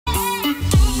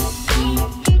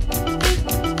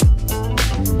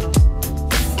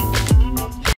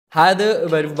Hi there,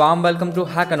 very warm welcome to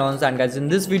Hackanons, and guys, in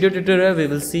this video tutorial we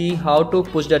will see how to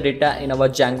push the data in our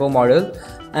Django model.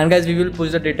 And guys, we will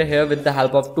push the data here with the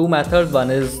help of two methods.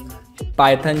 One is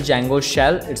Python Django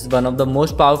shell. It's one of the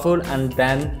most powerful, and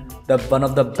then one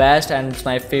of the best, and it's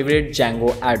my favorite,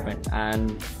 Django admin.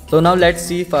 And so now let's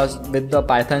see first with the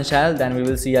Python shell, then we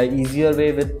will see a easier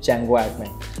way with Django admin.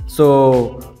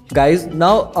 So guys,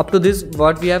 now up to this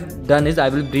what we have done is I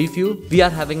will brief you. We are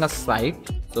having a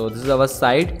site. So this is our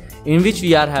site in which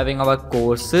we are having our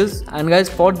courses, and guys,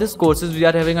 for this courses we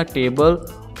are having a table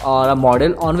or a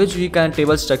model on which we can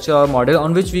table structure or model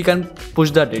on which we can push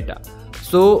the data.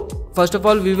 So first of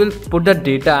all we will put the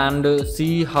data and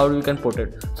see how we can put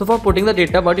it. So for putting the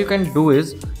data, what you can do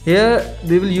is here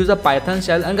we will use a Python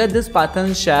shell, and guys, this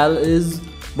Python shell is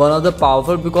one of the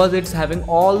powerful because it's having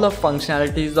all the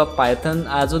functionalities of Python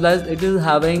as well as it is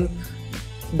having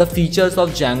the features of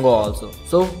Django also.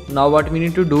 So now what we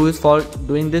need to do is, for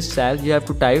doing this shell you have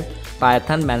to type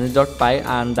python manage.py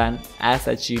and then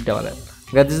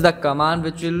 /shell. This is the command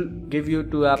which will give you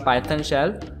to a Python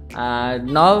shell. And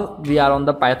now we are on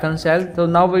the Python shell. So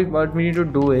now what we need to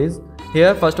do is,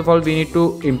 here first of all we need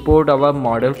to import our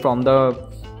model from the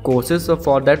courses. So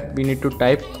for that we need to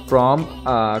type from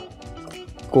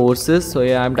courses. So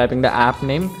here I am typing the app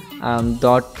name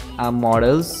dot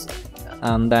models,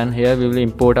 and then here we will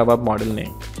import our model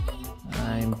name.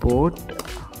 Import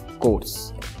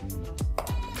course.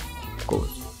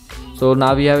 So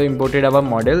now we have imported our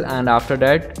model, and after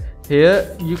that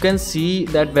here you can see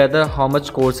that whether how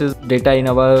much courses data in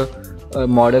our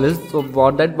model is. So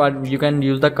for that, but you can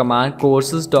use the command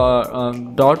courses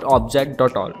dot object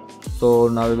dot all. So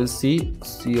now we will see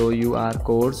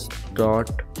course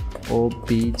dot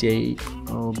obj's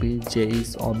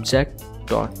object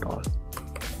dot all.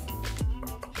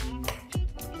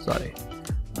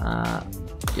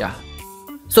 Yeah,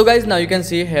 so guys, now you can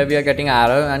see here we are getting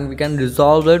error, and we can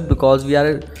resolve it because we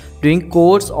are doing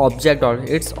course object or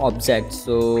its object.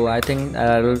 So I think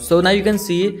so now you can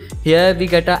see here we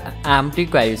get a empty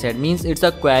query set, means it's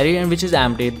a query and which is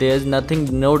empty, there is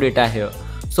nothing, no data here.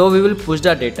 So we will push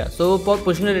the data. So for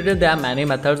pushing the data there are many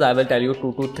methods. I will tell you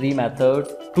 2 to 3 methods,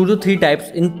 2 to 3 types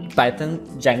in Python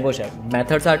Django shell.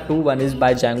 Methods are 2. One is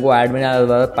by Django admin and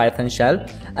other Python shell,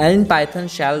 and in Python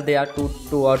shell there are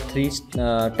 2 or 3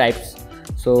 types.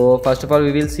 So first of all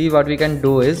we will see what we can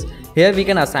do is, here we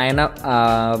can assign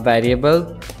a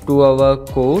variable to our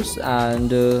course and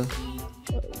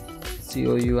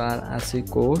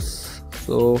course.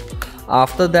 So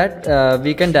after that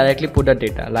we can directly put the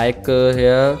data, like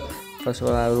here first of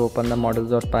all I will open the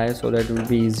models.py so that it will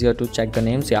be easier to check the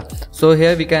names. Yeah, so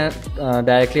here we can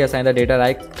directly assign the data,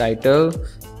 like title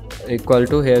equal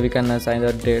to, here we can assign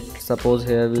the date. Suppose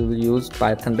here we will use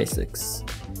Python basics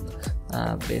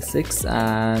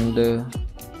and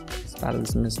spell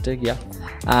this mistake. Yeah,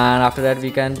 and after that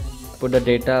we can put the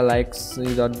data like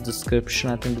see the description.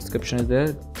 I think description is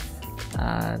there.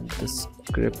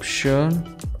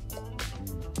 Description,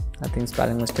 I think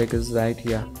spelling mistake is right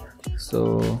here.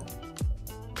 So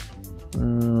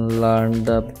learn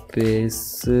the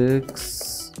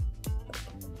basics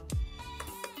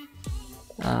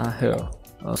here.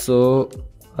 So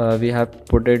we have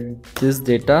put it this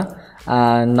data,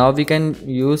 and now we can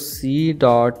use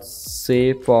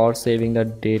c.save for saving the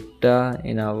data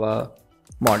in our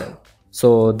model.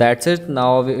 So that's it.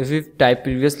 Now if we type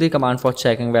previously command for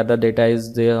checking whether data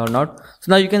is there or not.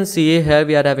 So now you can see here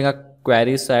we are having a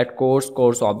query set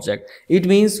course object. It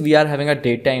means we are having a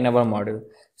data in our model.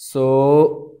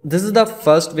 So this is the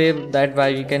first way that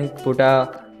why we can put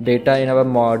a data in our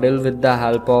model with the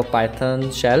help of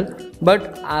Python shell,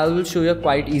 but I will show you a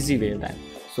quite easy way then.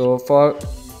 So for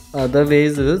other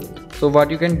ways is, so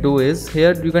what you can do is,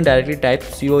 here you can directly type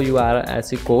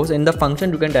course. In the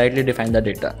function you can directly define the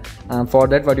data. For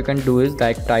that what you can do is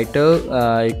like title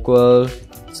equal,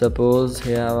 suppose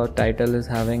here our title is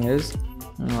having is,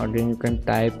 again you can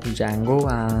type Django,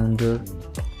 and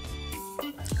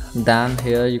then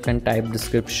here you can type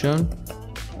description,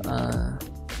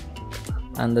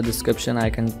 and the description I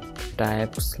can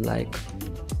type like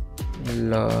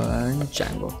learn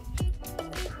Django.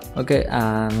 Okay,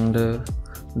 and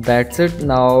that's it.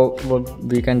 Now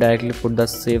we can directly put the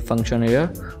save function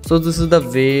here. So this is the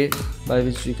way by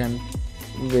which we can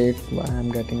wait.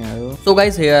 I'm getting error. So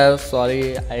guys, here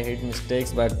sorry I hate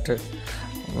mistakes, but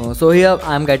so here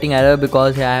I'm getting error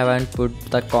because here I haven't put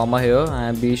the comma here,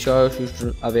 and be sure you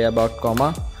should aware about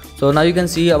comma. So now you can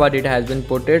see our data has been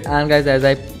put it, and guys, as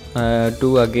I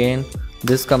do again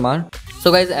this command.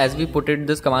 So guys, as we put it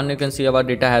this command, you can see our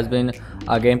data has been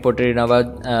again put it in our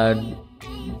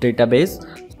database.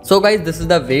 So guys, this is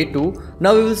the way 2.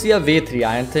 Now we will see a way 3.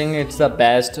 I think it's the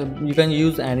best. You can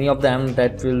use any of them,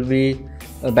 that will be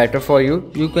better for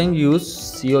you. You can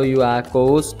use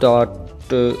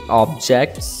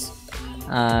course.objects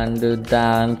and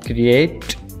then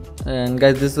create, and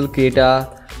guys, this will create a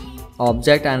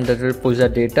object and that will push the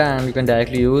data, and you can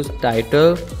directly use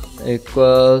title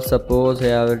equals, suppose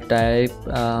here I will type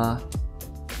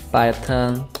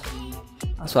Python,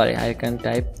 sorry, I can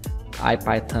type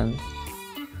IPython,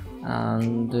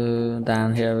 and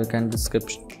then here we can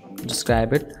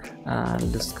describe it,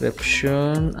 and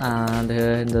description, and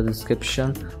here in the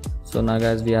description. So now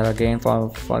guys, we are again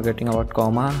forgetting about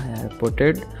comma, I put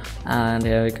it, and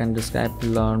here we can describe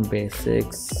learn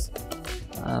basics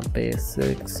of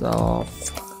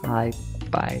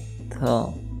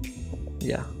IPython.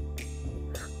 Yeah,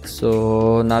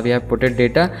 so now we have put it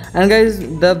data. And guys,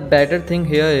 the better thing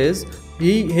here is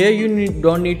here you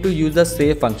don't need to use the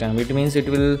save function, which means it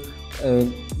will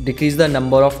decrease the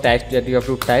number of text that you have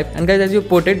to type. And guys, as you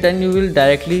put it, then you will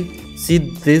directly see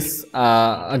this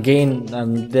again,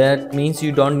 that means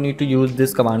you don't need to use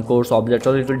this command course object,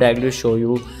 or it will directly show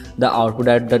you the output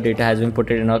that the data has been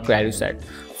put in our query set.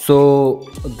 So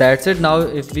that's it. Now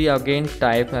if we again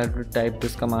I have to type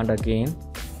this command again,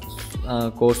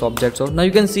 course object. So now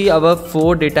you can see our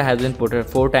 4 data has been put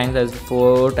 4 times,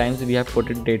 we have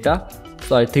put it data,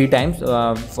 sorry, 3 times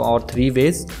or 3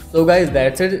 ways. So guys,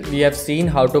 that's it. We have seen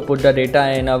how to put the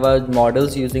data in our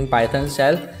models using Python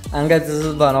shell. And guys, this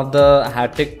is one of the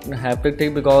hectic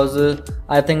thing, because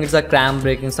I think it's a cram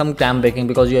breaking,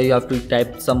 because you have to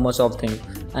type so much of things,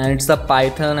 and it's a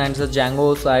Python and it's a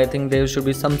Django, so I think there should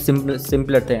be some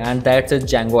simpler thing, and that's a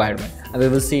Django admin, and we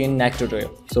will see in next tutorial.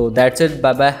 So that's it,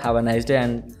 bye bye, have a nice day,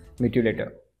 and meet you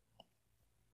later.